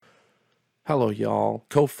Hello, y'all.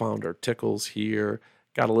 Co-founder Tickles here.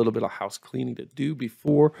 Got a little bit of house cleaning to do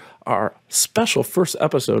before our special first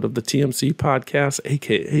episode of the TMC podcast,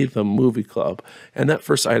 aka the Movie Club. And that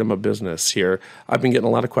first item of business here, I've been getting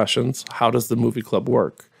a lot of questions. How does the Movie Club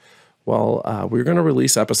work? Well, we're going to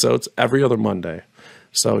release episodes every other Monday.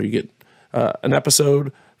 So you get an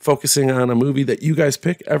episode focusing on a movie that you guys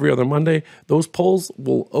pick every other Monday. Those polls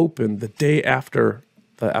will open the day after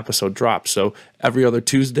the episode drops. So every other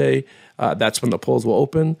Tuesday, that's when the polls will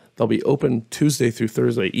open. They'll be open Tuesday through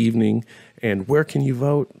Thursday evening. And where can you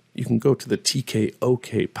vote? You can go to the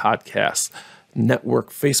TKOK Podcast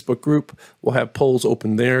Network Facebook group. We'll have polls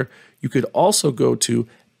open there. You could also go to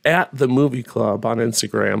 @themovieclub on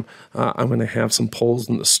Instagram. I'm going to have some polls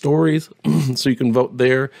in the stories, so you can vote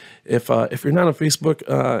there. If you're not on Facebook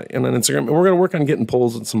and on Instagram, and we're going to work on getting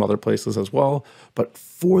polls in some other places as well. But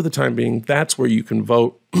for the time being, that's where you can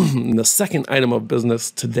vote. And the second item of business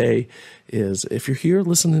today is if you're here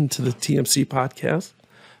listening to the TMC podcast,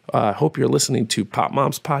 I hope you're listening to Pop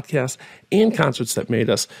Moms podcast and Concerts That Made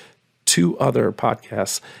Us, two other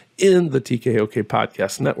podcasts in the TKOK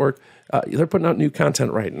Podcast Network. They're putting out new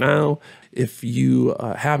content right now. If you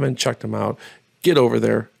haven't checked them out, get over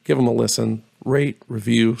there, give them a listen, rate,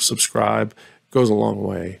 review, subscribe. Goes a long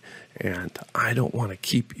way. And I don't want to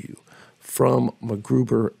keep you from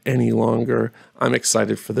MacGruber any longer. I'm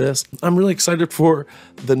excited for this. I'm really excited for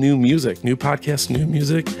the new music, new podcast, new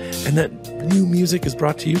music. And that new music is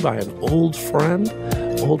brought to you by an old friend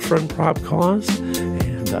Prob Cause.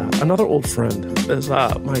 Another old friend is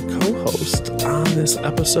my co-host on this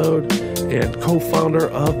episode and co-founder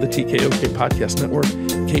of the TKOK Podcast Network,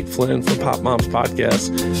 Kate Flynn from Pop Moms Podcast.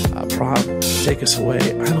 Prob, take us away.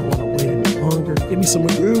 I don't want to wait any longer. Give me some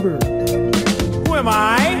MacGruber. Who am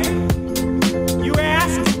I? You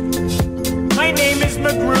asked? My name is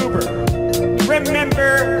MacGruber.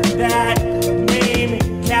 Remember that name,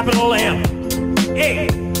 capital M.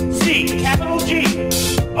 A-C, capital G-R-U-B-E.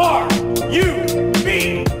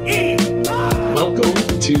 Welcome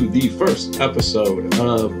to the first episode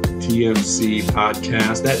of TMC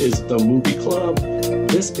Podcast. That is the Movie Club.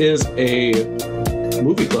 This is a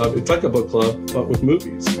movie club. It's like a book club, but with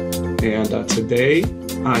movies. And today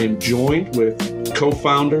I am joined with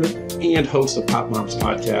co-founder and host of Pop Moms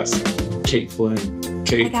Podcast, Kate Flynn.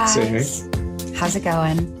 Kate, hi say hey. How's it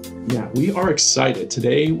going? Yeah, we are excited.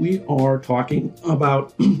 Today we are talking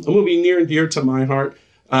about a movie near and dear to my heart.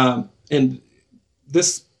 And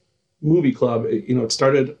this movie club, it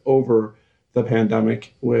started over the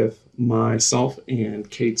pandemic with myself and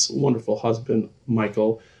Kate's wonderful husband,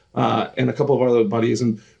 Michael, and a couple of our other buddies.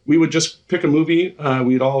 And we would just pick a movie.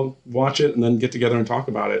 We'd all watch it and then get together and talk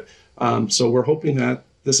about it. So we're hoping that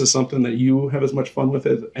this is something that you have as much fun with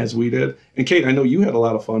it as we did. And Kate, I know you had a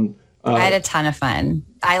lot of fun. I had a ton of fun.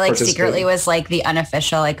 I secretly was the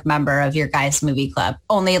unofficial member of your guys' movie club,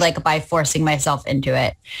 only by forcing myself into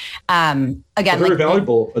it. Again, a very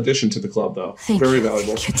valuable addition to the club, though. Very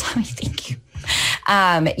valuable. Thank you.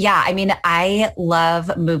 Yeah, I mean, I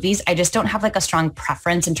love movies. I just don't have a strong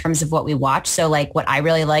preference in terms of what we watch. So what I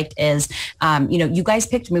really liked is, you guys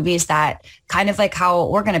picked movies that kind of how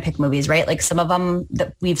we're going to pick movies, right? Some of them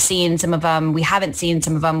that we've seen, some of them we haven't seen,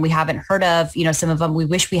 some of them we haven't heard of, some of them we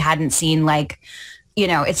wish we hadn't seen,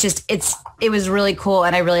 it was really cool.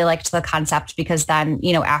 And I really liked the concept because then,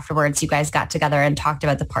 afterwards you guys got together and talked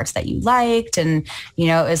about the parts that you liked. And, it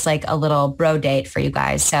was a little bro date for you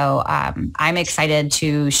guys. So I'm excited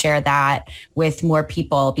to share that with more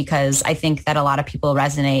people because I think that a lot of people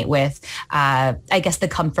resonate with, the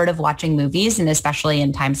comfort of watching movies. And especially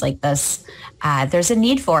in times like this, there's a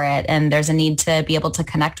need for it. And there's a need to be able to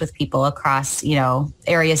connect with people across,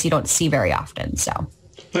 areas you don't see very often. So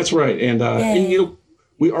that's right. And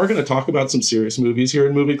we are going to talk about some serious movies here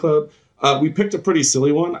in Movie Club. We picked a pretty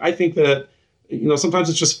silly one. I think that, sometimes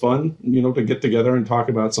it's just fun, to get together and talk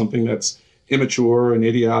about something that's immature and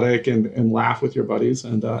idiotic and laugh with your buddies.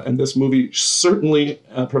 And this movie certainly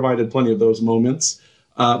provided plenty of those moments.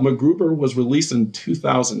 MacGruber was released in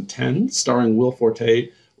 2010, starring Will Forte,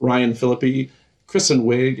 Ryan Phillippe, Kristen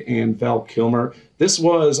Wiig, and Val Kilmer. This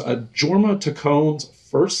was Jorma Taccone's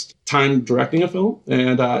first time directing a film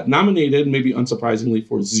and nominated, maybe unsurprisingly,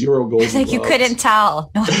 for 0 Golden Globes. You couldn't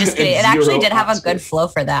tell. No, I'm just kidding. It actually did have a good flow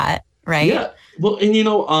for that, right? Yeah. Well, and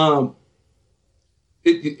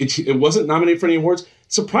it wasn't nominated for any awards.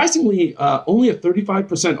 Surprisingly, only a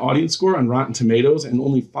 35% audience score on Rotten Tomatoes and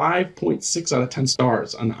only 5.6 out of 10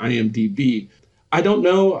 stars on IMDb. I don't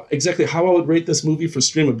know exactly how I would rate this movie for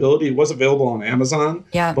streamability. It was available on Amazon,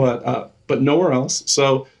 but nowhere else.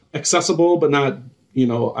 So accessible, but not,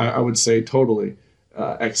 I would say totally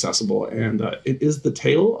accessible. And it is the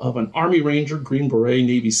tale of an Army Ranger, Green Beret,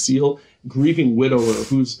 Navy SEAL, grieving widower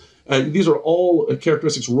who's, these are all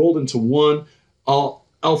characteristics rolled into one,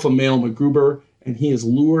 alpha male MacGruber, and he is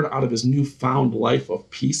lured out of his newfound life of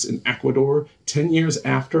peace in Ecuador 10 years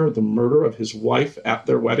after the murder of his wife at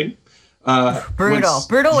their wedding.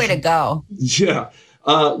 Brutal way to go. Yeah.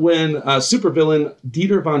 When supervillain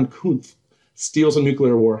Dieter von Kuntz steals a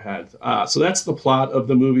nuclear warhead. So that's the plot of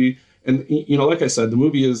the movie. And, you know, like I said, the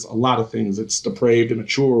movie is a lot of things. It's depraved,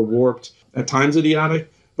 immature, warped, at times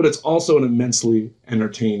idiotic, but it's also an immensely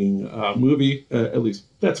entertaining movie. At least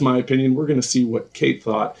that's my opinion. We're going to see what Kate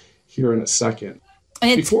thought here in a second.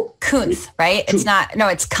 And it's Kuntz, right? Kuntz. It's not, no,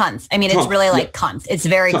 it's Kuntz. I mean, it's really like Kuntz. It's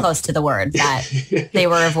very close to the word that they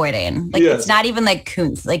were avoiding. Like, It's not even like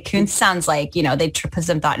Kuntz. Like, Kuntz sounds like, you know, they put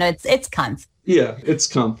some thought. No, it's Kuntz. Yeah, it's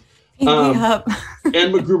Kuntz. And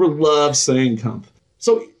MacGruber loves saying Kuntz.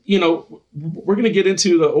 So, you know, we're going to get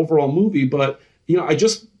into the overall movie, but, you know, I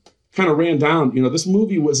just kind of ran down, you know, this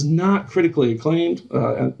movie was not critically acclaimed,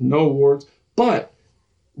 no awards, but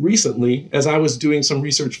recently, as I was doing some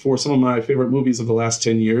research for some of my favorite movies of the last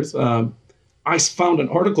 10 years, I found an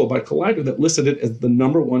article by Collider that listed it as the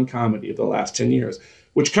 #1 comedy of the last 10 years,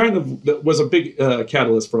 which kind of was a big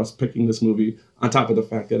catalyst for us picking this movie, on top of the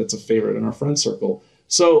fact that it's a favorite in our friend circle.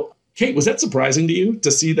 So, Kate, was that surprising to you to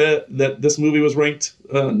see that this movie was ranked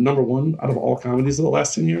 #1 out of all comedies of the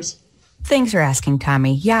last 10 years? Thanks for asking,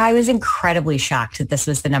 Tommy. Yeah, I was incredibly shocked that this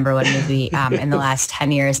was the #1 movie in the last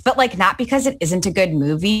 10 years. But like, not because it isn't a good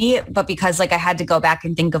movie, but because like I had to go back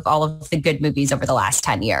and think of all of the good movies over the last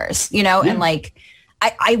 10 years, you know? Yeah. And like,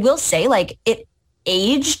 I will say like it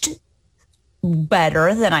aged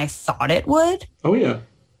better than I thought it would. Oh, yeah.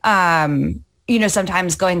 You know,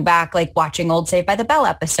 sometimes going back, like watching old Saved by the Bell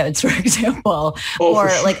episodes, for example, or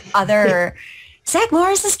like other Zach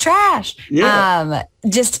Morris is trash. Yeah.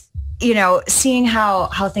 Just, you know, seeing how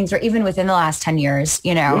things were even within the last 10 years,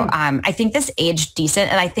 you know, I think this aged decent.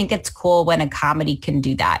 And I think it's cool when a comedy can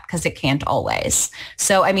do that because it can't always.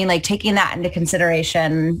 So, I mean, like taking that into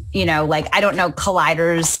consideration, you know, like, I don't know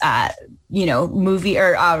Collider's, you know, movie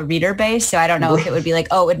or reader base. So I don't know if it would be like,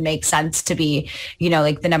 oh, it would make sense to be, you know,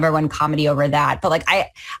 like the #1 comedy over that. But like,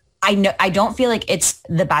 I know I don't feel like it's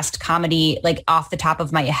the best comedy like off the top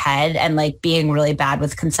of my head, and like being really bad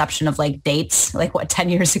with conception of like dates, like what 10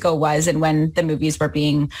 years ago was and when the movies were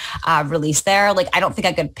being released there. Like, I don't think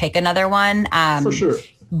I could pick another one. For sure.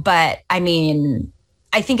 But I mean,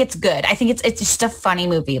 I think it's good. I think it's just a funny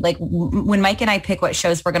movie. Like when Mike and I pick what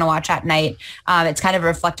shows we're going to watch at night, it's kind of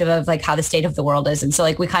reflective of like how the state of the world is. And so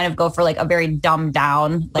like we kind of go for like a very dumbed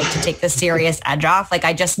down, like to take the serious edge off. Like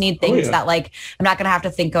I just need things that like I'm not going to have to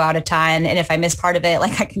think about a ton. And if I miss part of it,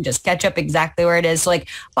 like I can just catch up exactly where it is. So like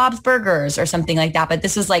Bob's Burgers or something like that. But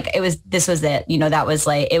this was like, this was it. You know, that was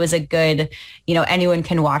like, it was a good, you know, anyone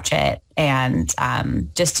can watch it and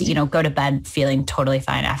just, you know, go to bed feeling totally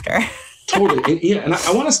fine after. Totally. Yeah. And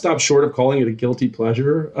I want to stop short of calling it a guilty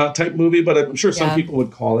pleasure type movie, but I'm sure some people would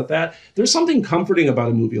call it that. There's something comforting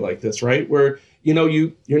about a movie like this, right? Where, you know,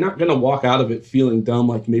 you're not going to walk out of it feeling dumb,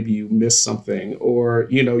 like maybe you missed something or,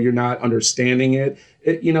 you know, you're not understanding it.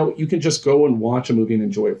 You know, you can just go and watch a movie and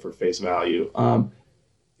enjoy it for face value.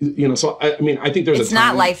 You know, so I mean, I think it's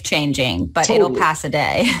not life changing, but it'll pass a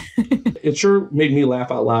day. It sure made me laugh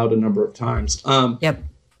out loud a number of times. Yep.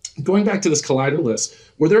 Going back to this Collider list,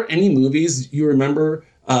 were there any movies you remember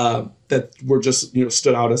that were just, you know,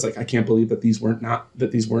 stood out as like, I can't believe that these weren't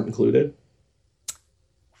included?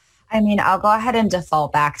 I mean, I'll go ahead and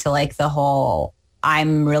default back to like the whole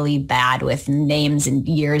I'm really bad with names and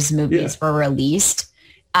years movies were released.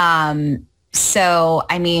 So,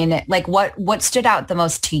 I mean, like what stood out the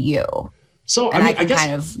most to you? So, and I can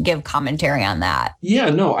kind of give commentary on that. Yeah,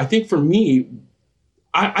 no, I think for me,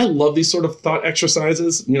 I love these sort of thought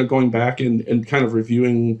exercises, you know, going back and kind of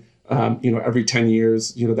reviewing, you know, every 10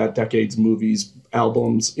 years, you know, that decade's movies,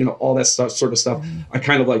 albums, you know, all that sort of stuff. I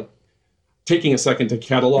kind of like taking a second to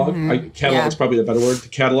catalog. Catalog is probably the better word, to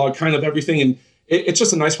catalog kind of everything. And it's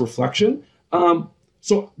just a nice reflection.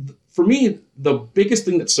 So for me, the biggest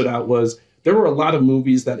thing that stood out was there were a lot of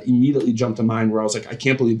movies that immediately jumped to mind where I was like, I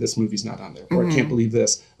can't believe this movie's not on there. Or I can't believe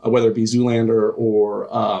this, whether it be Zoolander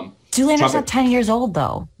or... Zoolander's not 10 years old,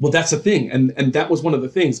 though. Well, that's the thing. And that was one of the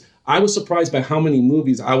things. I was surprised by how many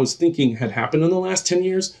movies I was thinking had happened in the last 10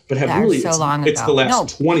 years, but have really, it's the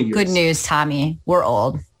last 20 years. Good news, Tommy. We're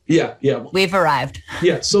old. Yeah. We've arrived.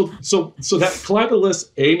 Yeah. So that Collider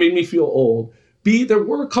list, A, made me feel old. B, there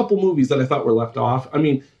were a couple movies that I thought were left off. I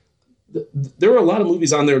mean, there were a lot of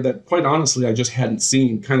movies on there that, quite honestly, I just hadn't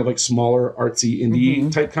seen, kind of like smaller, artsy, indie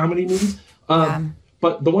type comedy movies.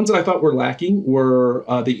 But the ones that I thought were lacking were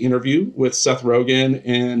The Interview with Seth Rogen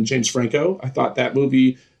and James Franco. I thought that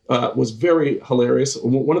movie was very hilarious.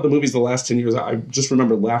 One of the movies the last 10 years, I just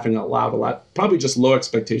remember laughing out loud a lot. Probably just low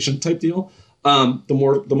expectation type deal.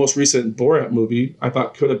 The most recent Borat movie, I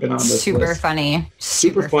thought could have been on this Super list. Funny.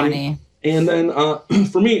 Super funny. And then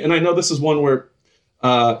for me, and I know this is one where,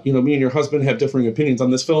 me and your husband have differing opinions on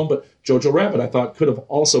this film, but Jojo Rabbit, I thought could have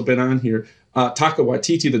also been on here. Taika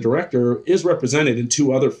Waititi, the director, is represented in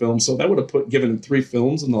 2 other films. So that would have given him 3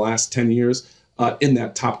 films in the last 10 years in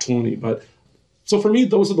that top 20. But so for me,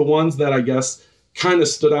 those are the ones that I guess kind of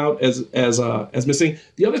stood out as missing.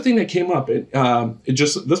 The other thing that came up,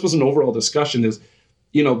 this was an overall discussion, is,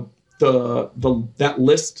 that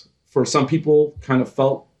list for some people kind of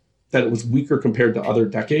felt that it was weaker compared to other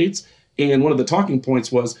decades. And one of the talking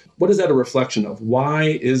points was, what is that a reflection of?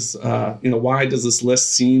 Why does this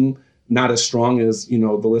list seem not as strong as, the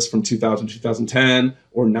list from 2000 to 2010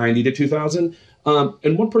 or 90 to 2000?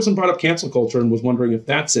 And one person brought up cancel culture and was wondering if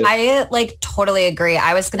that's it. I totally agree.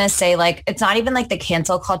 I was going to say it's not even the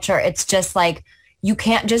cancel culture. It's just you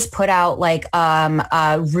can't just put out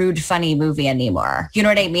a rude, funny movie anymore. You know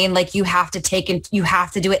what I mean? You have to you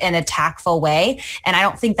have to do it in a tactful way. And I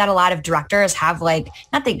don't think that a lot of directors have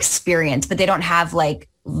not the experience, but they don't have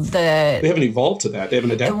they haven't evolved to that. They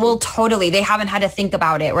haven't adapted. Well, totally. They haven't had to think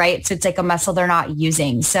about it. Right. So it's a muscle they're not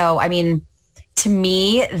using. So, I mean, to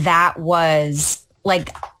me, that was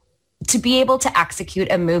to be able to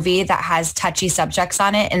execute a movie that has touchy subjects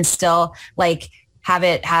on it and still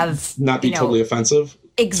have not be totally offensive.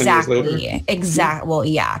 Exactly. Exactly. Well,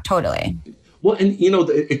 yeah, totally. Well, and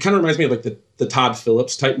it kind of reminds me of the Todd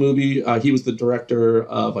Phillips type movie. He was the director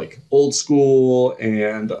of Old School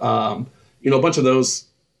and a bunch of those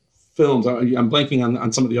films. I'm blanking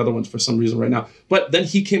on some of the other ones for some reason right now. But then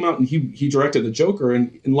he came out and he directed The Joker,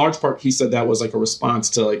 and in large part he said that was a response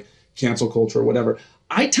to cancel culture or whatever.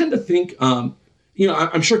 I tend to think, I'm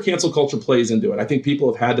sure cancel culture plays into it. I think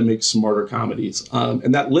people have had to make smarter comedies,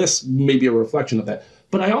 and that list may be a reflection of that.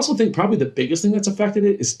 But I also think probably the biggest thing that's affected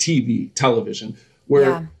it is television,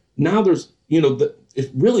 where now there's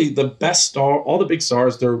the best star, all the big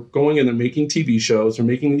stars, they're going in and making TV shows, they're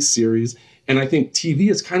making these series. And I think TV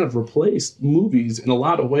has kind of replaced movies in a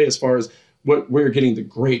lot of ways as far as where you're getting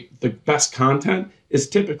the best content is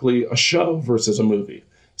typically a show versus a movie.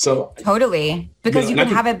 So totally, because you can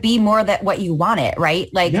have it be more that what you want it, right?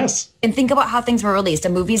 Yes. And think about how things were released. A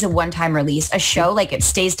movie's a one-time release. A show, it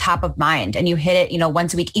stays top of mind and you hit it,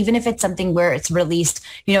 once a week, even if it's something where it's released,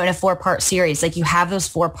 in a 4-part series, you have those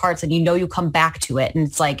 4 parts and you come back to it. And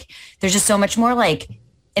it's there's just so much more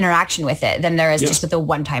interaction with it than there is just with a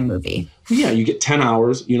one-time movie. Yeah, you get 10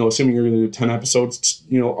 hours, assuming you're going to do 10 episodes,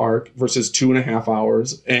 arc versus 2.5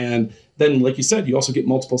 hours. And then, like you said, you also get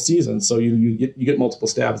multiple seasons. So you get multiple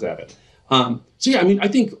stabs at it. I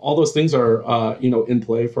think all those things are, in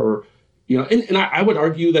play for, and I would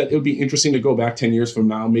argue that it would be interesting to go back 10 years from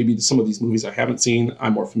now. Maybe some of these movies I haven't seen,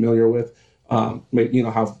 I'm more familiar with. How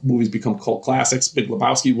movies become cult classics. Big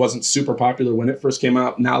Lebowski wasn't super popular when it first came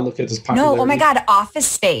out. Now look at this popularity. No, oh my God, Office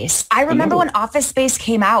Space. I remember when Office Space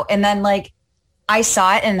came out and then I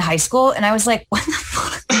saw it in high school and I was like, what the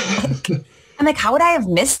fuck? I'm like, how would I have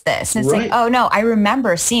missed this? And it's oh no, I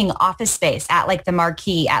remember seeing Office Space at the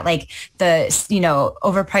Marquee at the,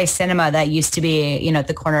 overpriced cinema that used to be, at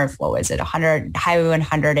the corner of, what was it? Highway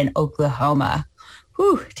 100 in Oklahoma.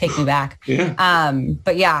 Whew, take me back. Yeah.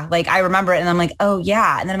 But yeah, I remember it and I'm like, oh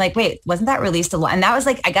yeah. And then I'm like, wait, wasn't that released a lot? And that was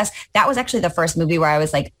I guess that was actually the first movie where I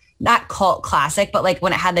was not cult classic, but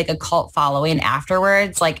when it had a cult following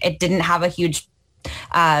afterwards, it didn't have a huge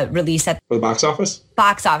release at the box office.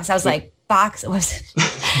 Box office. I was box was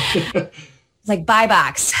buy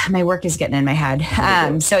box. My work is getting in my head.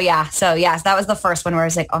 So that was the first one where I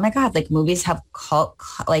was oh my God, movies have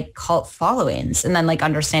cult followings, and then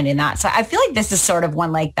understanding that. So I feel this is sort of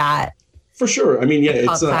one like that. For sure. I mean, yeah,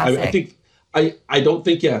 it's I think I don't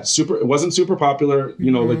think it wasn't super popular,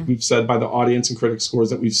 like we've said, by the audience and critic scores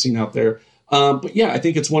that we've seen out there. But yeah, I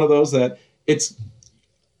think it's one of those that it's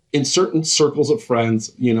in certain circles of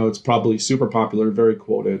friends, it's probably super popular, very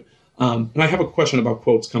quoted. And I have a question about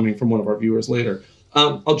quotes coming from one of our viewers later.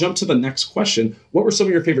 I'll jump to the next question. What were some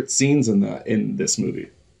of your favorite scenes in this movie?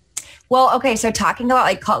 Well, okay, so talking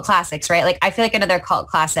about cult classics, right? I feel another cult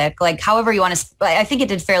classic, however you want to, I think it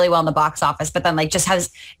did fairly well in the box office, but then just has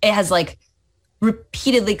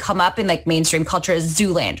repeatedly come up in like mainstream culture is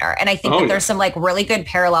Zoolander. And I think that there's some like really good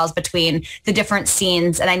parallels between the different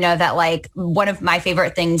scenes. And I know that like one of my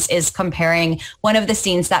favorite things is comparing one of the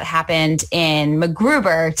scenes that happened in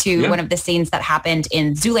MacGruber to one of the scenes that happened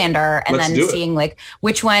in Zoolander, and then seeing like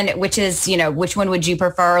which one would you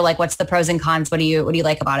prefer? Like, what's the pros and cons? What do you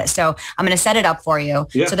like about it? So I'm going to set it up for you.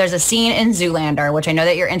 Yeah. So there's a scene in Zoolander, which I know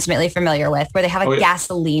that you're intimately familiar with, where they have a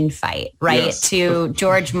gasoline fight, right? To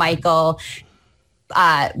George Michael,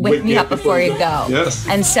 wake me up before you go. Yes.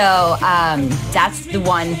 And so that's the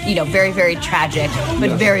one, very, very tragic,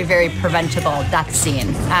 but very, very preventable death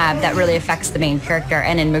scene that really affects the main character.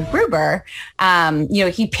 And in MacGruber,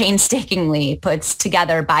 he painstakingly puts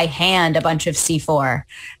together by hand a bunch of C4.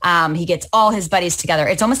 He gets all his buddies together.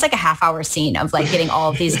 It's almost like a half-hour scene of like getting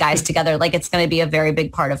all of these guys together. Like it's going to be a very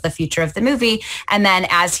big part of the future of the movie. And then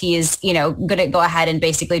as he's, going to go ahead and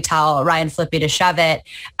basically tell Ryan Phillippe to shove it,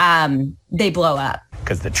 they blow up.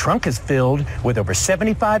 Because the trunk is filled with over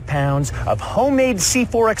 75 pounds of homemade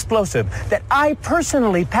C4 explosive that I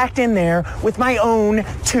personally packed in there with my own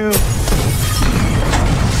two.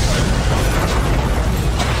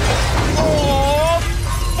 Oh,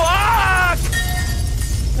 fuck!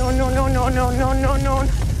 No.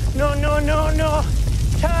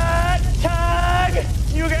 Tug!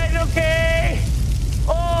 You guys okay?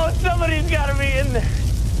 Oh, somebody's gotta be in there.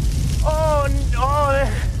 Oh,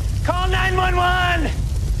 call 911!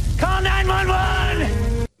 Call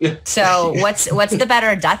 911! So what's the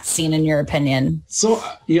better death scene in your opinion? So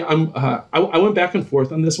I went back and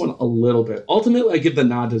forth on this one a little bit. Ultimately, I give the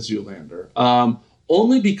nod to Zoolander,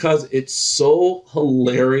 only because it's so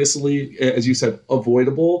hilariously, as you said,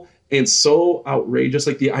 avoidable and so outrageous.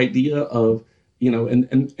 Like the idea of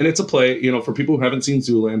and it's a play. For people who haven't seen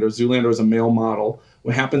Zoolander, Zoolander is a male model.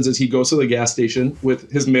 What happens is he goes to the gas station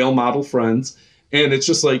with his male model friends. And it's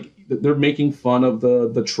just like they're making fun of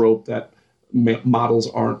the trope that models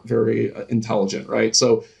aren't very intelligent, right?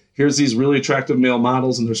 So here's these really attractive male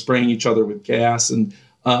models, and they're spraying each other with gas and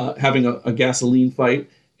having a gasoline fight.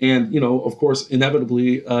 And of course,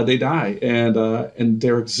 inevitably they die. And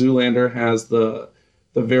Derek Zoolander has the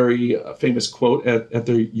very famous quote at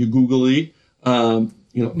the Ugoogly,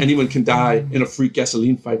 anyone can die in a freak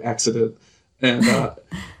gasoline fight accident. And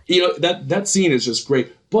that scene is just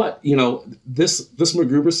great. But this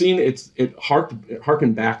MacGruber scene, it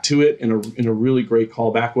harkened back to it in a really great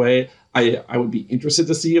callback way. I would be interested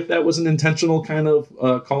to see if that was an intentional kind of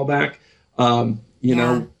callback.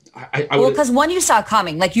 Because one, you saw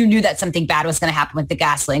coming, like you knew that something bad was going to happen with the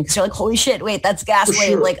gasoline, because you're like, holy shit, wait, that's gasoline.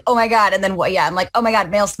 Sure. Like, oh my God. And then I'm like, oh my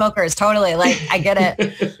God, male smokers. Totally. Like, I get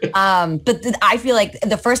it. I feel like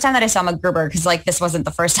the first time that I saw MacGruber, because like, this wasn't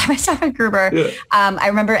the first time I saw MacGruber. I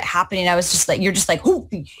remember it happening. I was just like, you're just like,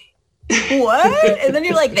 holy what? And then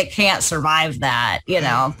you're like, they can't survive that,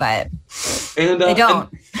 but they don't.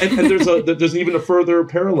 And there's even a further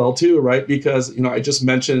parallel too, right? Because, I just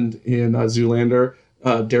mentioned in Zoolander,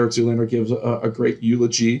 Derek Zoolander gives a great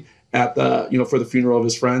eulogy at the for the funeral of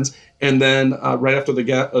his friends, and then right after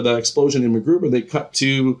the explosion in MacGruber, they cut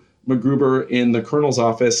to MacGruber in the colonel's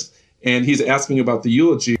office, and he's asking about the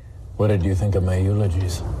eulogy. What did you think of my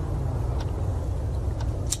eulogies?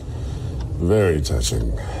 Very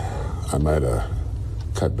touching. I might have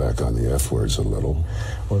cut back on the F words a little.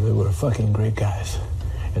 Well, they were fucking great guys,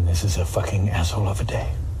 and this is a fucking asshole of a day.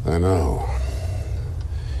 I know.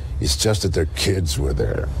 It's just that their kids were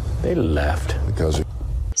there. They left because.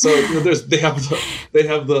 So they have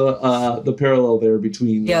the parallel there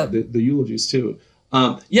between the eulogies too.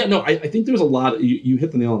 I think there's a lot. You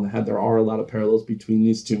hit the nail on the head. There are a lot of parallels between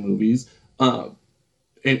these two movies, and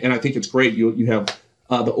I think it's great. You have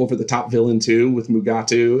the over the top villain too with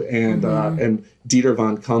Mugatu and Dieter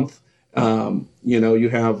von Kampf. You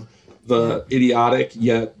have the idiotic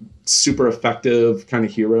yet super effective kind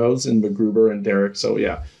of heroes in MacGruber and Derek. So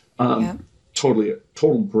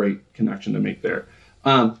total great connection to make there.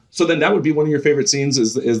 So then that would be one of your favorite scenes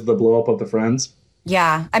is the blow up of the friends.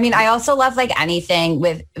 Yeah. I mean, I also love like anything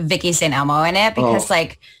with Vicky St. Elmo in it, because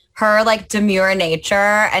like her like demure nature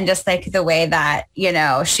and just like the way that,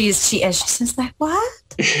 she's just like, what?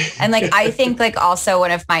 And like, I think like also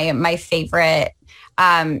one of my favorite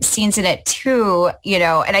scenes in it too,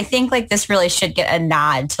 and I think like this really should get a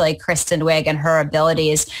nod to like Kristen Wiig and her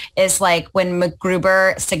abilities, is like when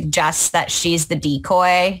MacGruber suggests that she's the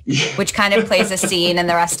decoy, which kind of plays a scene in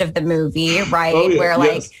the rest of the movie, right? Where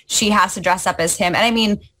like she has to dress up as him. And I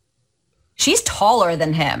mean, she's taller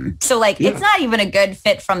than him. So like, it's not even a good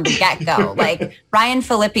fit from the get-go. Like Ryan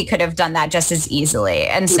Phillippe could have done that just as easily.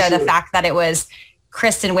 And so the fact that it was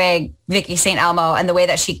Kristen Wiig, Vicky St. Elmo, and the way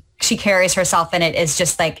that she carries herself in it is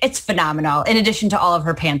just like, it's phenomenal. In addition to all of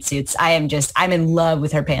her pantsuits, I'm in love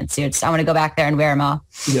with her pantsuits. I want to go back there and wear them all.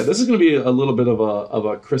 Yeah, this is going to be a little bit of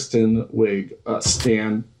a Kristen Wiig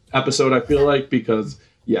stan episode, I feel like, because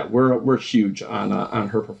we're huge on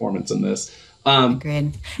her performance in this.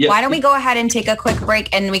 Agreed. Yeah. Why don't we go ahead and take a quick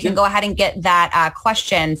break, and we can go ahead and get that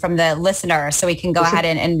question from the listener, so we can go ahead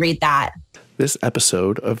and read that. This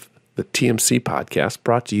episode of the TMC podcast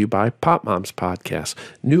brought to you by Pop Moms Podcast.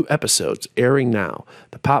 New episodes airing now.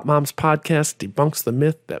 The Pop Moms Podcast debunks the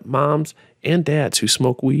myth that moms and dads who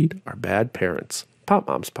smoke weed are bad parents. Pop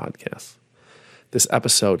Moms Podcast. This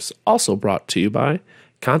episode is also brought to you by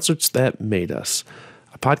Concerts That Made Us,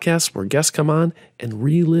 a podcast where guests come on and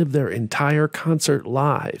relive their entire concert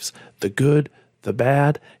lives, the good, the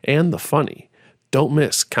bad, and the funny. Don't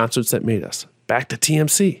miss Concerts That Made Us. Back to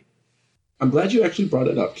TMC. I'm glad you actually brought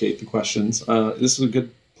it up, Kate, the questions. This is a good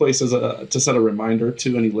place to set a reminder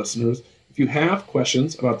to any listeners. If you have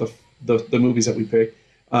questions about the movies that we pick,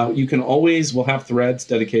 you can always, we'll have threads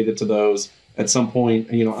dedicated to those at some point,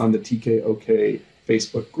 on the TKOK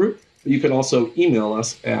Facebook group. But you can also email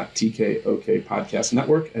us at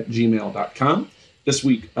tkokpodcastnetwork@gmail.com. This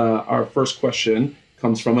week, our first question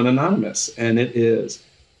comes from an anonymous, and it is,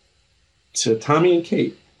 to Tommy and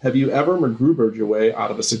Kate, have you ever MacGrubered your way out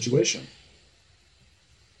of a situation?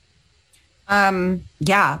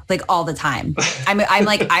 Yeah, like all the time.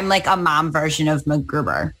 I'm like a mom version of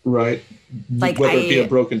MacGruber. Right. Like whether it be a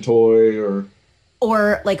broken toy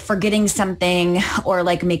or like forgetting something, or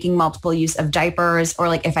like making multiple use of diapers, or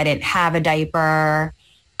like if I didn't have a diaper.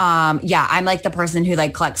 I'm like the person who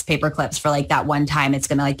like collects paper clips for like that one time it's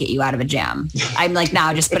gonna like get you out of a jam. I'm like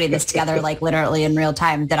now just putting this together like literally in real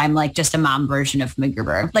time, that I'm like just a mom version of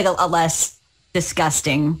MacGruber, like a less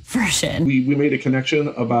disgusting version. We made a connection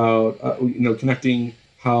about connecting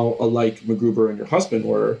how alike MacGruber and your husband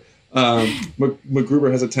were.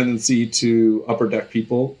 MacGruber has a tendency to upper deck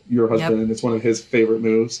people, your husband, and it's one of his favorite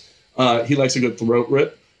moves. He likes a good throat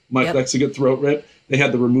rip. Mike likes a good throat rip. They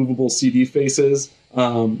had the removable CD faces.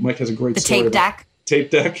 Mike has a great story.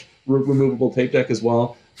 Tape deck, removable tape deck as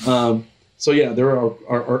well. There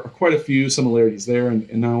are quite a few similarities there, and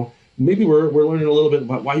now maybe we're learning a little bit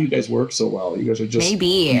about why you guys work so well. You guys are just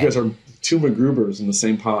you guys are two MacGrubers in the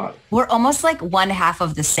same pod. We're almost like one half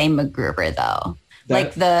of the same MacGruber, though.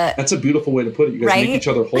 That's a beautiful way to put it. You guys make each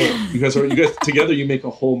other whole. You guys together. You make a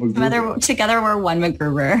whole MacGruber. Together we're one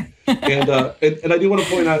MacGruber. and I do want to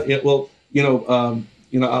point out,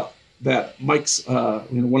 that Mike's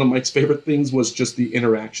one of Mike's favorite things was just the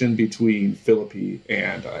interaction between Philippi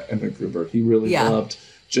and MacGruber. He really loved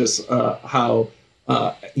just how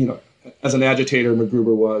as an agitator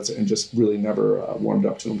MacGruber was, and just really never warmed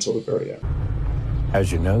up to him until the very end.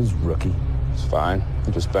 How's your nose, rookie? It's fine. I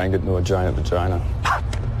just banged it into a giant vagina.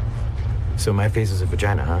 So my face is a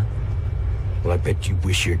vagina, huh? Well, I bet you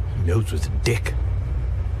wish your nose was a dick,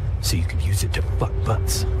 so you could use it to fuck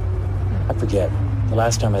butts. I forget. The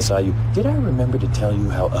last time I saw you, did I remember to tell you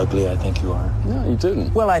how ugly I think you are? No, you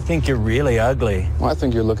didn't. Well, I think you're really ugly. Well, I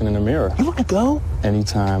think you're looking in the mirror. You want to go?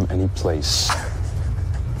 Anytime, any place.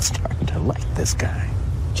 Starting to like this guy.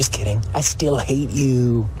 Just kidding. I still hate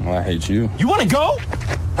you. Well, I hate you. You want to go?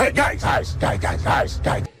 Hey, guys.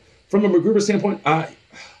 From a MacGruber standpoint, I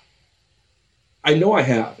know I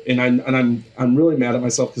have, and I'm really mad at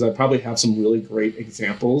myself because I probably have some really great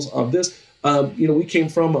examples of this. We came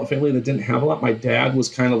from a family that didn't have a lot. My dad was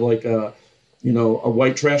kind of like a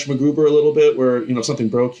white trash MacGruber a little bit, where if something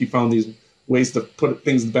broke, he found these ways to put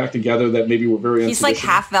things back together that maybe were very He's like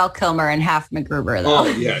half Val Kilmer and half MacGruber, though. Oh,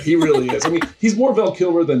 yeah, he really is. I mean, he's more Val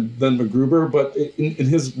Kilmer than MacGruber, but in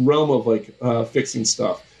his realm of like fixing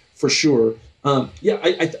stuff, for sure. I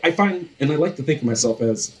find, and I like to think of myself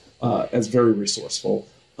as very resourceful.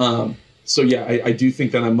 I do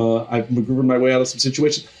think that I've MacGrubered my way out of some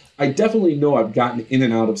situations. I definitely know I've gotten in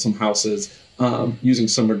and out of some houses using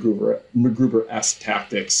some MacGruber-esque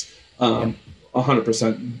tactics.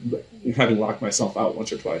 100% having locked myself out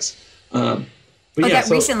once or twice.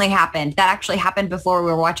 Recently happened. That actually happened before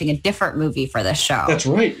we were watching a different movie for this show. That's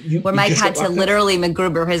right. Where Mike had to literally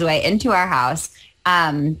MacGruber his way into our house.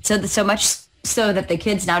 So much so that the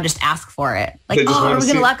kids now just ask for it. Like, are we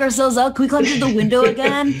going to lock ourselves out? Can we climb through the window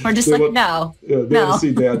again? We're just like, no. Yeah, they want to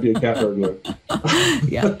see Dad be a cat burglar.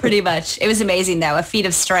 Yeah, pretty much. It was amazing, though. A feat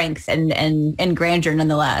of strength and grandeur,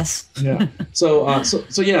 nonetheless. Yeah.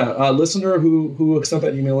 Listener who sent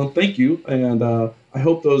that email in, thank you. And I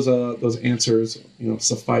hope those answers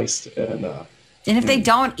sufficed. And if they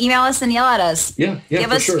don't, email us and yell at us. Yeah.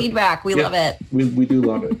 Give us feedback. We love it. We do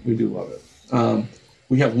love it. We do love it.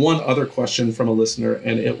 we have one other question from a listener,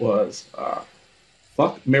 and it was,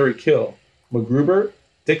 fuck, marry, kill, MacGruber,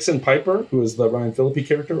 Dixon Piper, who is the Ryan Phillippe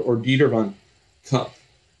character, or Dieter von Kumpf.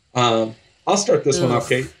 I'll start this one off,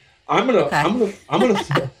 Kate. I'm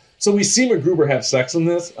gonna. So we see MacGruber have sex in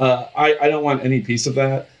this. I don't want any piece of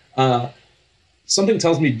that. Something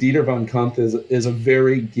tells me Dieter von Kumpf is a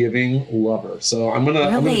very giving lover. So I'm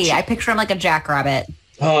gonna. Really, I picture him like a jackrabbit.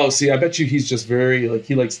 Oh, see, I bet you he's just very like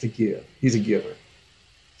he likes to give. He's a giver.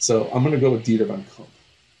 So I'm gonna go with Dieter von Kumpf.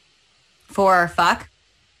 For fuck?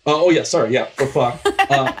 Oh yeah, sorry, yeah, for fuck.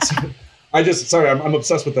 I'm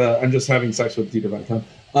obsessed with that. I'm just having sex with Dieter von Kumpf.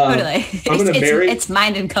 Totally. I'm gonna marry. It's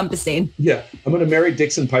mind encompassing. Yeah, I'm gonna marry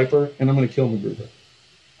Dixon Piper, and I'm gonna kill MacGruber.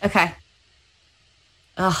 Okay.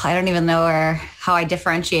 Oh, I don't even know how I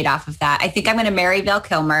differentiate off of that. I think I'm gonna marry Val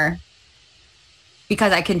Kilmer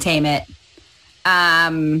because I can tame it.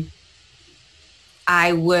 I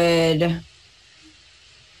would.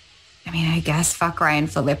 I guess fuck Ryan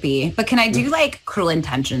Phillippe, but can I do like Cruel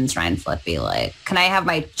Intentions, Ryan Phillippe? Like, can I have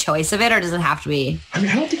my choice of it, or does it have to be? I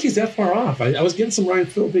don't think he's that far off. I was getting some Ryan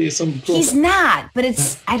Phillippe, He's not, but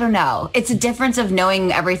it's, I don't know. It's a difference of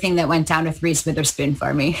knowing everything that went down with Reese Witherspoon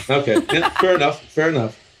for me. Okay, yeah, fair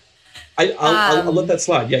enough. I'll let that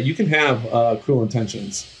slide. Yeah, you can have Cruel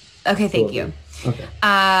Intentions. Okay, thank you. Okay.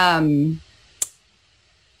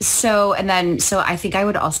 So I think I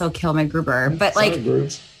would also kill MacGruber, but like.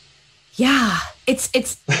 Grooves. Yeah, is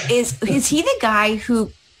he the guy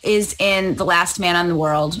who is in The Last Man on the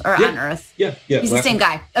World or on Earth? Yeah. He's the same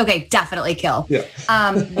guy. Okay, definitely kill. Yeah.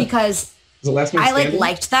 Because The Last Man Standing?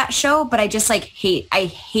 liked that show, but I just hate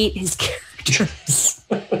his characters.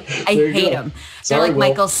 I hate him. They're like Will.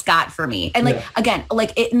 Michael Scott for me. And again,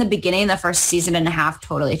 in the beginning, the first season and a half,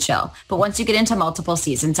 totally chill. But once you get into multiple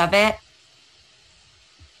seasons of it,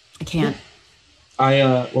 I can't.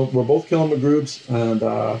 We're both killing MacGrubes,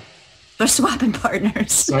 and we're swapping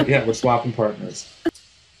partners. So, yeah, we're swapping partners.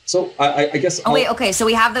 So I guess. Okay. So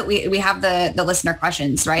we have the listener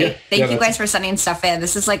questions, right? Yeah, Thank you guys for sending stuff in.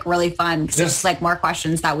 This is really fun because there's more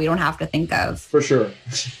questions that we don't have to think of. For sure.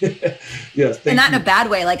 Yes. And not in a bad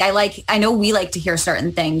way. I know we like to hear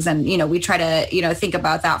certain things, and we try to think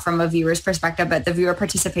about that from a viewer's perspective. But the viewer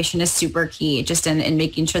participation is super key, just in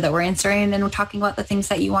making sure that we're answering and we're talking about the things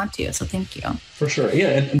that you want to. So thank you. For sure. Yeah.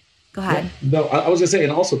 And go ahead. No, I was gonna say,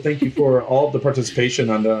 and also thank you for all of the participation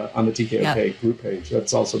on the TKOK group page.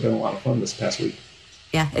 That's also been a lot of fun this past week.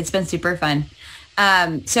 Yeah, it's been super fun.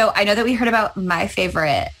 So I know that we heard about my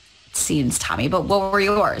favorite scenes, Tommy, but what were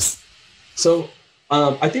yours? So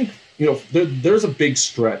I think there's a big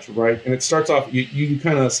stretch, right? And it starts off. You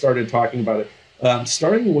kind of started talking about it,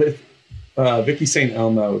 starting with Vicky St.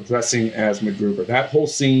 Elmo dressing as MacGruber. That whole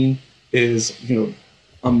scene is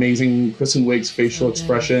amazing. Kristen Wiig's facial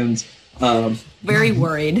expressions. Very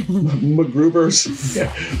worried. MacGruber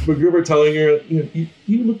telling her,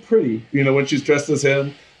 you look pretty, when she's dressed as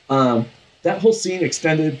him. That whole scene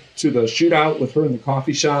extended to the shootout with her in the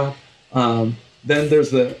coffee shop. Then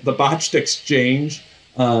there's the botched exchange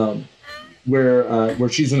where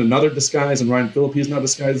she's in another disguise and Ryan Phillippe is now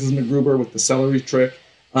disguised as MacGruber with the celery trick.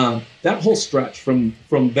 That whole stretch from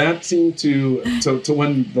that scene to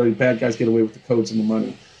when the bad guys get away with the codes and the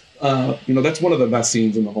money, that's one of the best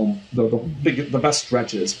scenes in the whole, the best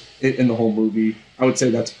stretches in the whole movie. I would say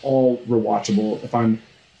that's all rewatchable. If I'm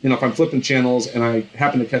flipping channels and I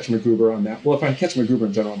happen to catch MacGruber on that, well, if I catch MacGruber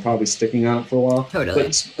in general, I'm probably sticking on it for a while. Totally.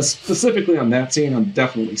 But specifically on that scene, I'm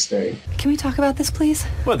definitely staying. Can we talk about this, please?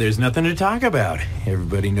 Well, there's nothing to talk about.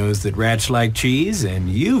 Everybody knows that rats like cheese, and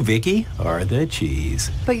you, Vicky, are the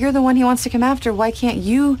cheese. But you're the one he wants to come after. Why can't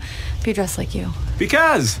you be dressed like you?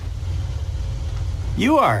 Because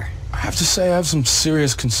you are. I have to say I have some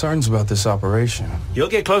serious concerns about this operation. You'll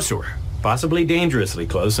get close to her. Possibly dangerously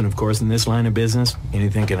close, and of course in this line of business,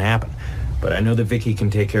 anything can happen. But I know that Vicky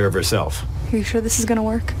can take care of herself. Are you sure this is gonna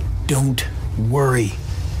work? Don't worry.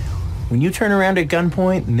 When you turn around at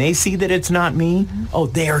gunpoint and they see that it's not me,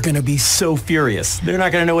 they are gonna be so furious. They're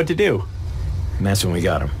not gonna know what to do. And that's when we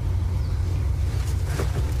got him.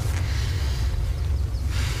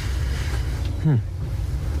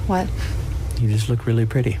 What? You just look really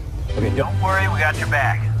pretty. Okay, don't worry, we got your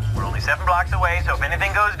back. We're only 7 blocks away, so if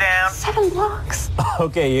anything goes down... 7 blocks?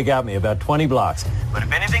 Okay, you got me. About 20 blocks. But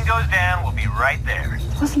if anything goes down, we'll be right there.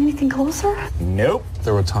 Wasn't anything closer? Nope.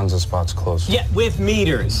 There were tons of spots closer. Yeah, with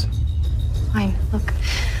meters. Fine. Look,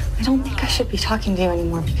 I don't think I should be talking to you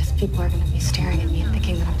anymore because people are going to be staring at me and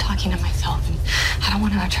thinking that I'm talking to myself, and I don't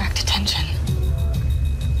want to attract attention.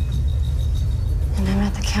 And I'm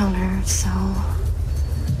at the counter, so...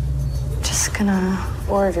 I'm just gonna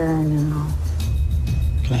order now.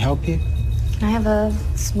 Can I help you? Can I have a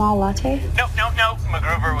small latte? No,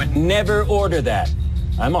 MacGruber would... Never order that.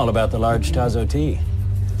 I'm all about the large Tazo tea.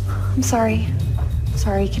 I'm sorry.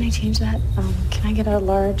 Sorry, can I change that? Can I get a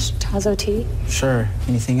large Tazo tea? Sure.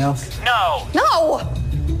 Anything else? No! No!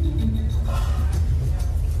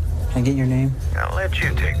 Can I get your name? I'll let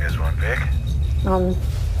you take this one, Vic.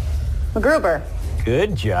 MacGruber.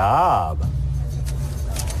 Good job.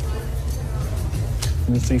 Give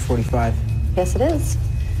me 345. Yes, it is.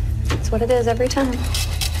 It's what it is every time.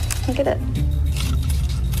 Look at it.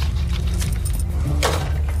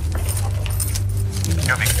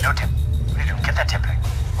 No, Vic, no tip. What are you doing? Get that tip back.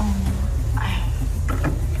 I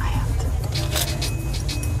have to.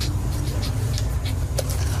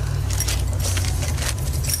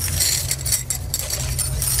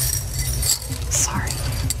 Sorry.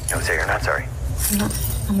 Don't say you're not sorry.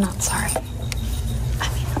 I'm not sorry. I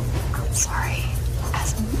mean, I'm sorry.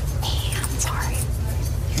 As in me, I'm sorry.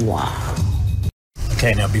 Wow.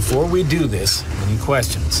 Okay, now before we do this, any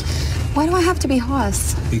questions? Why do I have to be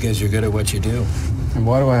Hoss? Because you're good at what you do. And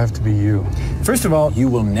why do I have to be you? First of all, you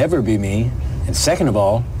will never be me. And second of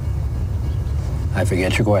all, I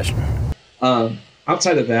forget your question.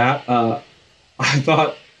 Outside of that, I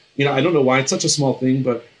thought, I don't know why it's such a small thing,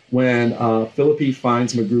 but when Philippi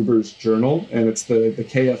finds MacGruber's journal, and it's the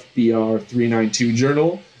KFBR 392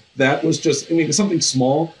 journal, that was just, it's something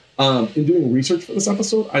small. In doing research for this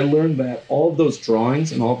episode, I learned that all of those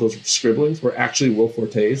drawings and all of those scribblings were actually Will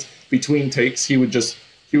Forte's. Between takes, he was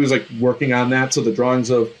like working on that. So the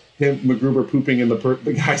drawings of him, MacGruber pooping in the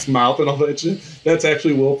guy's mouth and all that shit, that's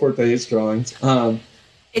actually Will Forte's drawings.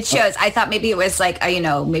 It shows. I thought maybe it was like,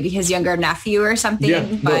 maybe his younger nephew or something. Yeah,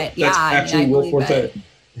 but that's actually Will Forte.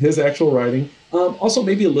 His actual writing. Also,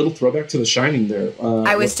 maybe a little throwback to The Shining there.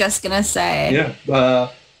 I was just going to say. Yeah.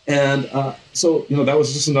 So that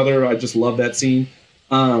was just another. I just love that scene.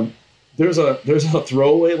 There's a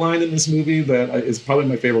throwaway line in this movie that is probably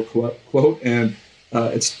my favorite quote, and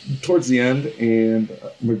it's towards the end, and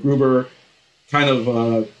MacGruber kind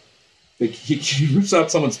of he rips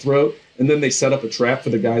out someone's throat, and then they set up a trap for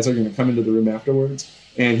the guys that are going to come into the room afterwards,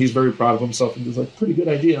 and he's very proud of himself, and he's like, "Pretty good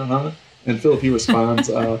idea, huh?" And Philippi responds,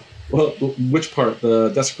 well, which part? The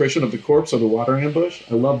desecration of the corpse or the water ambush?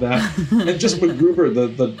 I love that. And just MacGruber,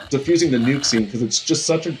 the diffusing the nuke scene, because it's just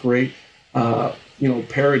such a great,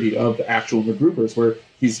 parody of the actual MacGrubers, where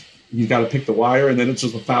he's got to pick the wire, and then it's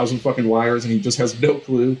just 1,000 fucking wires, and he just has no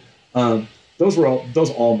clue. Those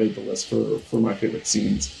all made the list for my favorite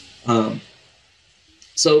scenes.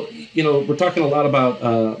 So we're talking a lot about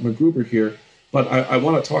MacGruber here, but I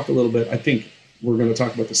want to talk a little bit. I think we're going to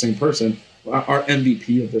talk about the same person. Our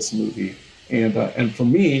MVP of this movie, and for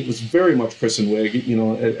me, it was very much Kristen Wiig.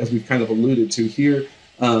 As we've kind of alluded to here.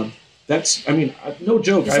 That's, no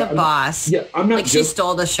joke. She's a boss. Yeah, I'm not. Like she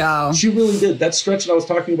stole the show. She really did. That stretch that I was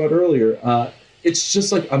talking about earlier. It's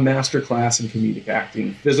just like a masterclass in comedic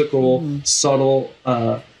acting, physical, subtle.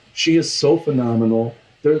 She is so phenomenal.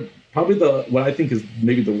 They're probably what I think is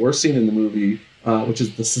maybe the worst scene in the movie, which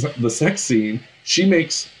is the sex scene. She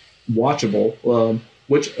makes watchable.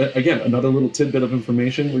 Which, again, another little tidbit of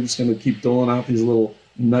information. We're just going to keep doling out these little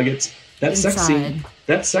nuggets. That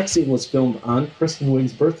sex scene was filmed on Kristen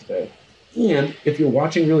Wiig's birthday. And if you're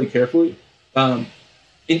watching really carefully, and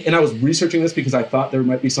I was researching this because I thought there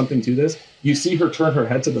might be something to this, you see her turn her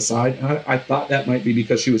head to the side. And I thought that might be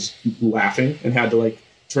because she was laughing and had to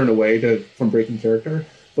turn away from breaking character.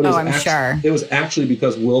 But sure. It was actually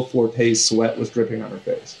because Will Forte's sweat was dripping on her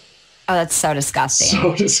face. Oh, that's so disgusting.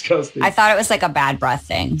 So disgusting. I thought it was like a bad breath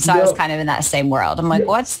thing. So I was kind of in that same world. I'm like,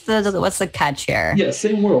 what's the catch here? Yeah,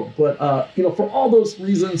 same world. But, for all those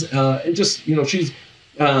reasons, it just, she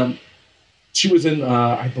was in,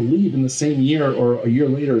 I believe in the same year or a year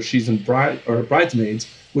later, she's in Bridesmaids,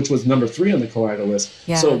 which was number 3 on the Collider list.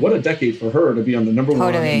 Yeah. So what a decade for her to be on the number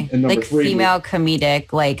 1 and number 3. Female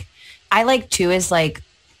comedic, I like too is a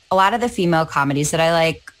lot of the female comedies that I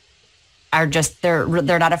like are just they're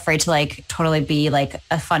not afraid to totally be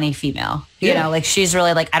a funny female. You know, she's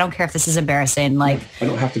really I don't care if this is embarrassing. I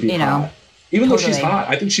don't have to be hot. Even though she's hot,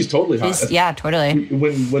 I think she's totally hot. Yeah, totally.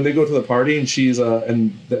 When they go to the party and she's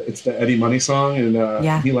it's the Eddie Money song and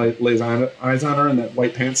he lays eyes on her in that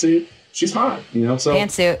white pantsuit. She's hot, So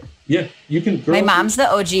pantsuit. Yeah, you can. My mom's the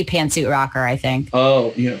OG pantsuit rocker, I think.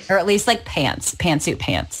 Oh, yes. Or at least pantsuit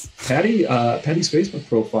pants. Patty's Facebook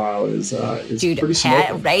profile is pretty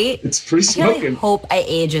smoking. Right? It's pretty smoking. I really hope I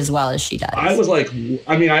age as well as she does. I was I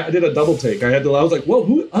did a double take. I was like, whoa,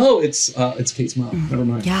 who? Oh, it's Kate's mom. Never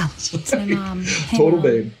mind. Yeah, it's my mom. Total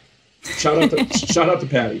babe. Shout out to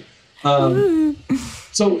Patty.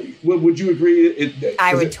 So would you agree?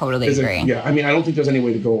 I would totally agree. Yeah, I mean, I don't think there's any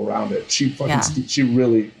way to go around it. She she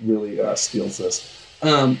really, really steals this.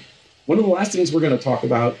 One of the last things we're going to talk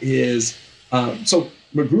about is, so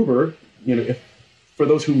MacGruber, you know, for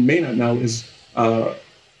those who may not know, is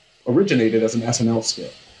originated as an SNL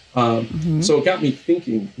skit. So it got me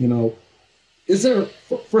thinking, you know, is there,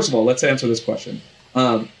 first of all, let's answer this question.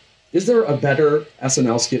 Is there a better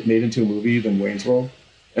SNL skit made into a movie than Wayne's World?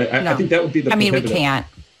 I think that would be the we can't.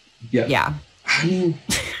 Yeah. I mean,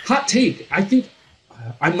 hot take. I think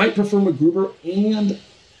I might prefer MacGruber. And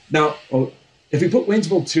now, if we put Wayne's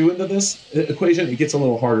World 2 into this equation, it gets a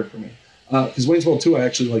little harder for me. Because Wayne's World 2 I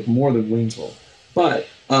actually like more than Wayne's World. But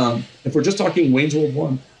if we're just talking Wayne's World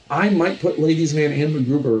 1, I might put Ladies Man and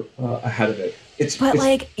MacGruber ahead of it. It's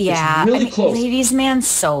really close. Ladies Man's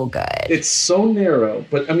so good. It's so narrow,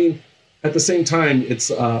 but I mean, at the same time,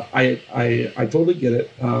 it's I totally get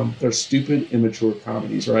it. They're stupid, immature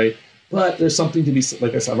comedies, right? But there's something to be,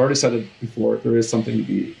 like I said, I've already said it before. There is something to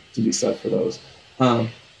be said for those.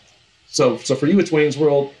 So for you, it's Wayne's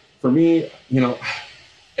World. For me, you know,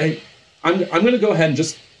 I'm going to go ahead and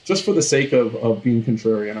just for the sake of being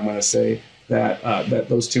contrarian, I'm going to say that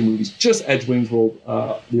those two movies just edge Wayne's World,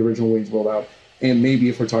 the original Wayne's World out. And maybe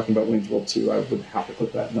if we're talking about Wayne's World 2, I would have to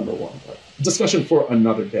put that number one. But discussion for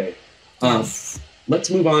another day. Yes. Let's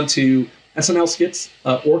move on to SNL skits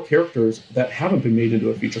or characters that haven't been made into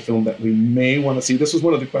a feature film that we may want to see. This was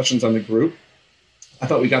one of the questions on the group. I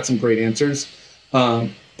thought we got some great answers. Pop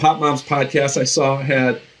Mom's podcast I saw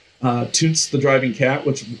had Toots the Driving Cat,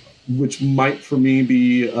 which might for me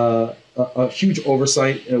be a huge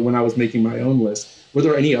oversight when I was making my own list. Were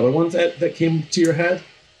there any other ones that came to your head?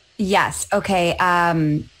 Yes. Okay.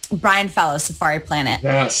 Brian Fellows, Safari Planet.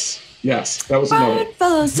 Yes. That was another. Brian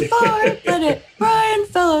Fellows, Safari Planet. Brian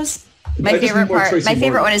Fellows. My favorite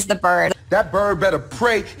one is the bird. That bird better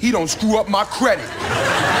pray he don't screw up my credit.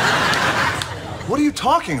 What are you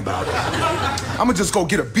talking about? I'm gonna just go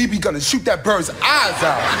get a BB gun and shoot that bird's eyes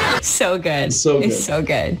out. So good. It's so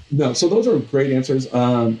good. No, so those are great answers.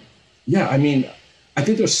 Yeah, I mean, I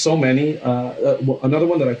think there's so many. Another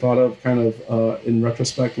one that I thought of kind of in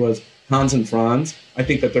retrospect was Hans and Franz. I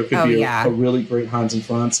think that there could be a really great Hans and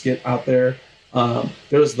Franz skit out there.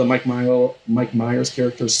 There's the Mike Myers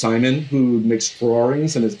character, Simon, who makes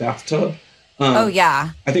drawings in his bathtub.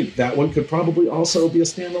 I think that one could probably also be a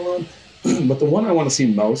standalone. But the one I want to see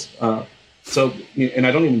most, and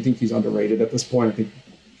I don't even think he's underrated at this point. I think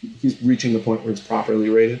he's reaching the point where he's properly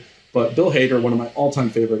rated. But Bill Hader, one of my all-time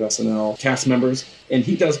favorite SNL cast members, and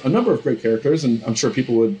he does a number of great characters, and I'm sure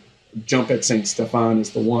people would jump at saying Stefan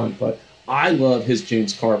is the one, but I love his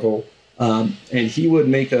James Carville, and he would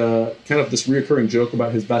make a kind of this reoccurring joke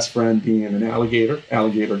about his best friend being an Alligator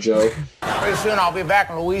Joe. Pretty soon I'll be back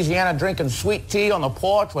in Louisiana drinking sweet tea on the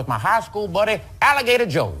porch with my high school buddy, Alligator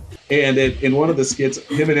Joe. And in one of the skits,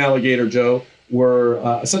 him and Alligator Joe were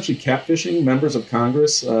essentially catfishing members of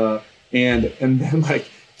Congress, and then like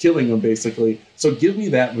killing them basically. So give me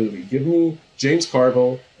that movie. Give me James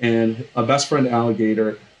Carville and a best friend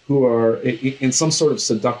Alligator who are in some sort of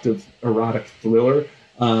seductive erotic thriller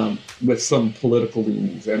with some political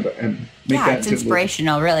leanings and make that it's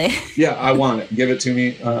inspirational, really. Yeah, I want it. Give it to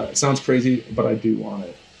me. It sounds crazy, but I do want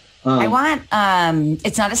it. I want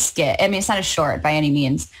it's not a skit. I mean, it's not a short by any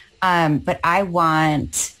means. But I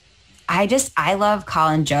love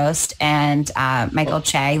Colin Jost and Michael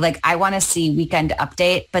Che. Like, I want to see Weekend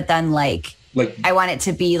Update, but then like I want it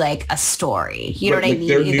to be like a story. You know what I mean?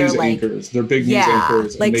 They're news anchors. They're big news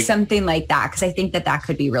anchors. Like something like that. Because I think that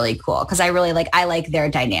could be really cool. Because I like their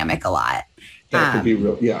dynamic a lot. That could be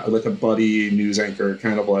real. Yeah, like a buddy news anchor,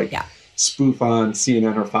 kind of like spoof on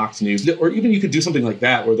CNN or Fox News. Or even you could do something like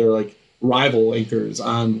that where they're like rival anchors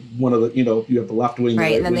on one of the, you have the left wing.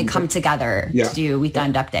 Right, and then they come together to do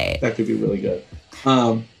Weekend Update. That could be really good.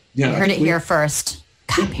 You heard it here first.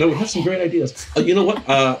 No, we have some great ideas. You know what,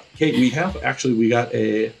 Kate? We got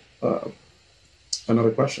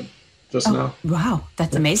another question just now. Wow,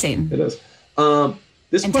 that's amazing. It is.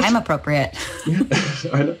 This and time appropriate. Yeah,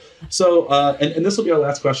 I know. So, and this will be our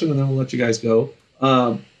last question, and then we'll let you guys go.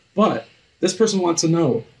 But this person wants to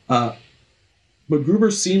know,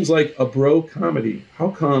 MacGruber seems like a bro comedy. How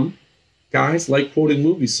come guys like quoting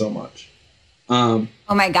movies so much? Oh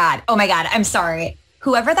my God. I'm sorry.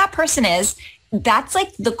 Whoever that person is, that's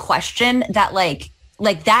like the question that like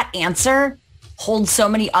that answer holds so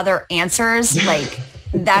many other answers. Like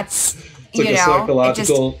that's, it's like a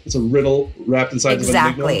psychological, it's a riddle wrapped inside of an enigma.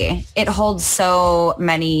 Exactly. It holds so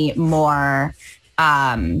many more,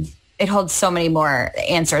 it holds so many more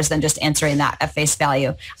answers than just answering that at face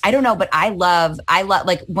value. I don't know, but I love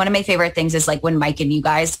like one of my favorite things is like when Mike and you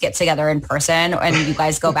guys get together in person and you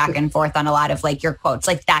guys go back and forth on a lot of like your quotes,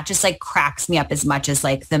 like that just like cracks me up as much as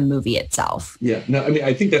like the movie itself. Yeah, no, I mean,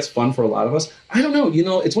 I think that's fun for a lot of us. I don't know,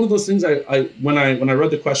 it's one of those things when I read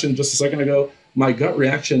the question just a second ago, my gut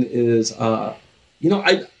reaction is, I'm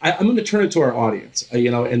going to turn it to our audience,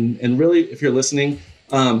 and really, if you're listening,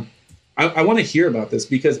 I want to hear about this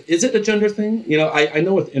because is it a gender thing? I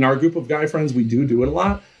know in our group of guy friends, we do it a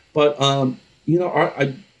lot, but,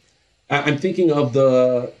 I'm thinking of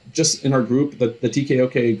just in our group, the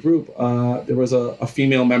TKOK group, there was a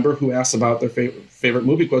female member who asked about their favorite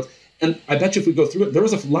movie quotes. And I bet you if we go through it, there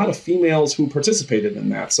was a lot of females who participated in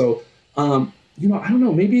that. So, I don't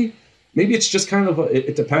know, maybe it's just kind of,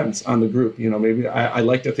 it depends on the group. Maybe I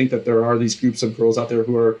like to think that there are these groups of girls out there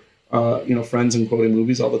who are, friends and quoting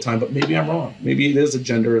movies all the time, but maybe I'm wrong. Maybe it is a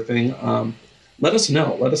gender thing. Let us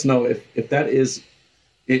know. Let us know if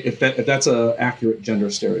that's a accurate gender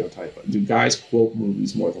stereotype. Do guys quote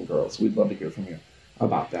movies more than girls? We'd love to hear from you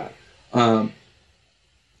about that.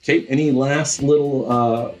 Kate, any last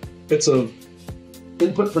little bits of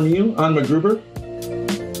input from you on MacGruber?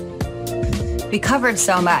 We covered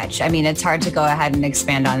so much. I mean, it's hard to go ahead and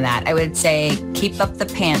expand on that. I would say keep up the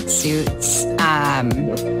pantsuits.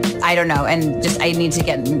 I don't know. And just, I need to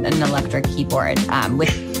get an electric keyboard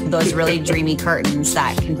with those really dreamy curtains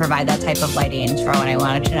that can provide that type of lighting for when I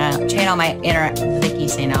want to channel my inner Vicky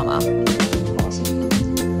St. Elmo. Awesome.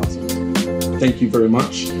 Thank you very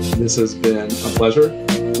much. This has been a pleasure.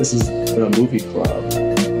 This is the Movie Club.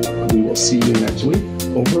 We will see you next week.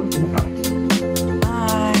 Over and out.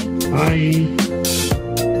 Bye. Bye.